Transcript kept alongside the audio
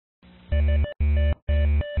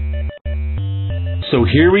So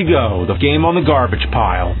here we go, the game on the garbage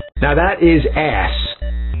pile. Now that is ass.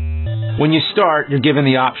 When you start, you're given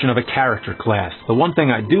the option of a character class. The one thing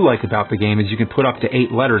I do like about the game is you can put up to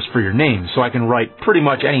 8 letters for your name, so I can write pretty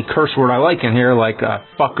much any curse word I like in here, like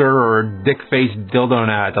fucker or dick-faced dildo.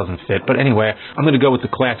 Nah, it doesn't fit. But anyway, I'm going to go with the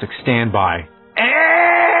classic standby.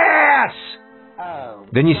 Ass! Oh.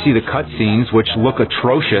 Then you see the cutscenes, which look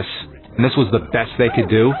atrocious, and this was the best they could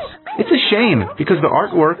do. It's a shame, because the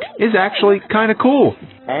artwork is actually kind of cool.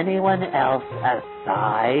 Anyone else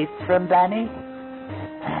aside from Benny?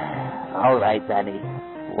 All right, Benny.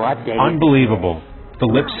 What day? Unbelievable. The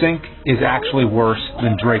lip sync is actually worse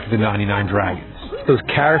than Drake the 99 Dragons. Those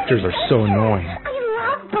characters are so annoying. I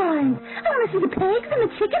love barns. I want to see the pigs and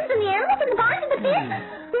the chickens and the animals and the barns and the fish.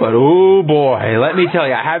 But oh boy, let me tell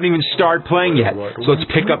you, I haven't even started playing yet. So let's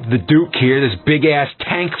pick up the Duke here, this big-ass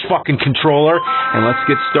tank fucking controller, and let's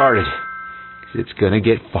get started. 'Cause it's gonna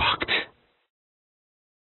get fucked.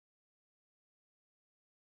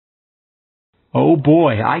 Oh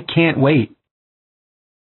boy, I can't wait.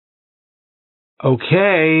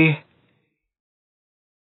 Okay.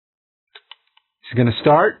 Is it gonna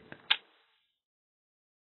start?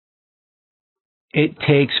 It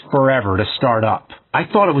takes forever to start up. I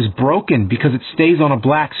thought it was broken because it stays on a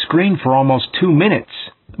black screen for almost 2 minutes.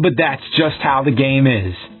 But that's just how the game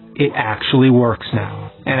is. It actually works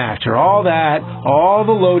now. And after all that, all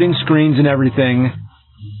the loading screens and everything...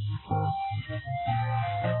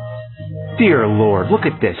 Dear Lord, look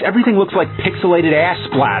at this. Everything looks like pixelated ass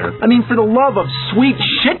splatter. I mean, for the love of sweet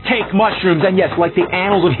shit-take mushrooms, and yes, like the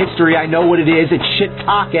annals of history, I know what it is. It's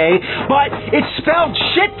shit-take, but it's spelled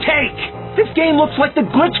shit-take. This game looks like the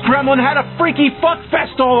glitch gremlin had a freaky fuck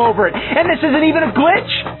fest all over it. And this isn't even a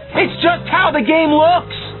glitch. It's just how the game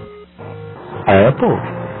looks. Apple.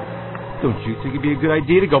 Don't you think it'd be a good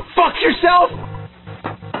idea to go fuck yourself?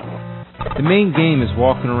 The main game is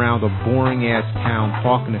walking around a boring-ass town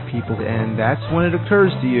talking to people, and that's when it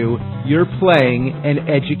occurs to you, you're playing an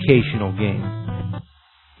educational game.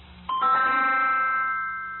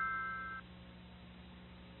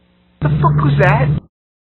 The fuck was that?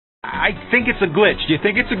 I think it's a glitch. Do you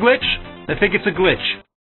think it's a glitch? I think it's a glitch.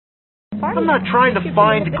 I'm not trying to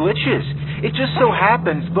find glitches. It just so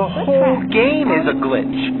happens the whole game is a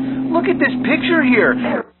glitch. Look at this picture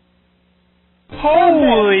here.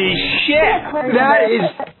 Holy shit! That is...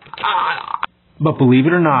 But believe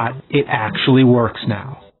it or not, it actually works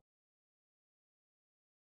now.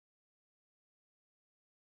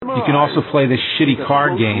 You can also play this shitty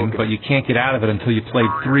card game, but you can't get out of it until you play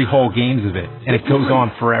 3 whole games of it, and it goes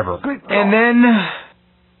on forever. And then...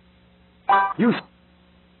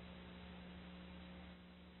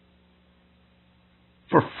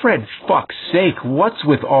 For Fred fuck's sake, what's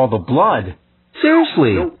with all the blood?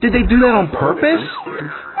 Seriously, did they do that on purpose?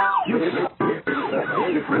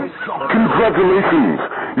 Congratulations!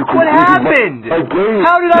 What happened?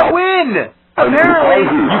 How did I win? Apparently,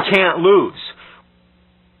 you can't lose.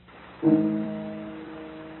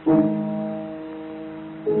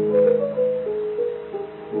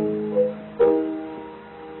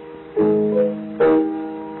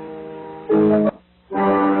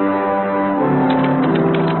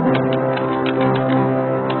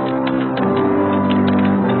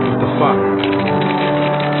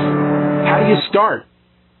 Start.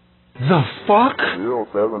 The fuck?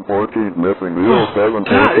 0714 missing. 0714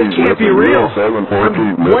 God, this can't be real. I'm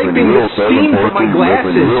wiping the steam from my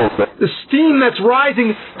glasses. The steam that's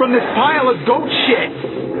rising from this pile of goat shit.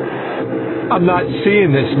 I'm not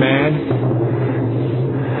seeing this, man.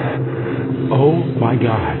 Oh my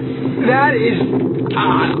God. That is...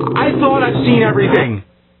 I thought I've seen everything.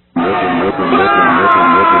 Leave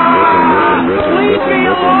me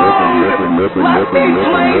alone! Let me play the game!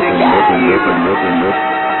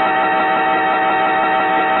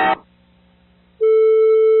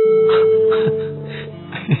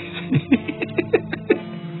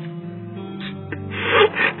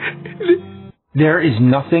 There is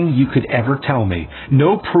nothing you could ever tell me,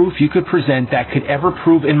 no proof you could present that could ever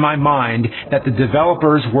prove in my mind that the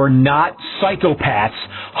developers were not psychopaths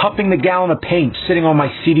huffing the gallon of paint sitting on my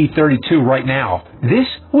CD32 right now. This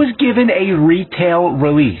was given a retail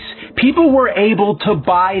release. People were able to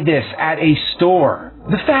buy this at a store.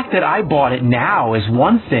 The fact that I bought it now is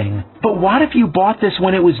one thing, but what if you bought this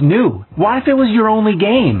when it was new? What if it was your only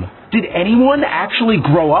game? Did anyone actually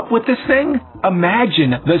grow up with this thing?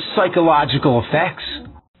 Imagine the psychological effects.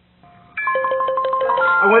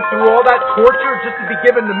 I went through all that torture just to be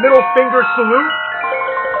given the middle finger salute?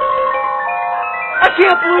 I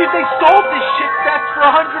can't believe they sold this shit set for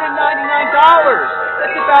 $199.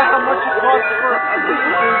 That's about how much it costs for a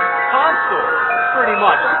console, pretty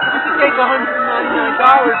much. You could take $199,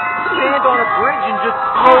 stand on a bridge, and just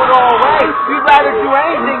throw it all away. You'd rather do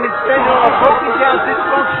anything than spend it on a broken down,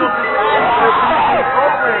 dysfunctional disaster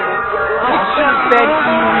programming. I shouldn't beg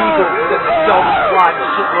you either for them to self-describe a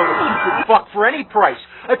shitload of stupid fuck for any price.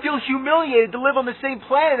 I feel humiliated to live on the same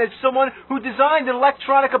planet as someone who designed an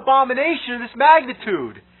electronic abomination of this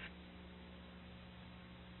magnitude.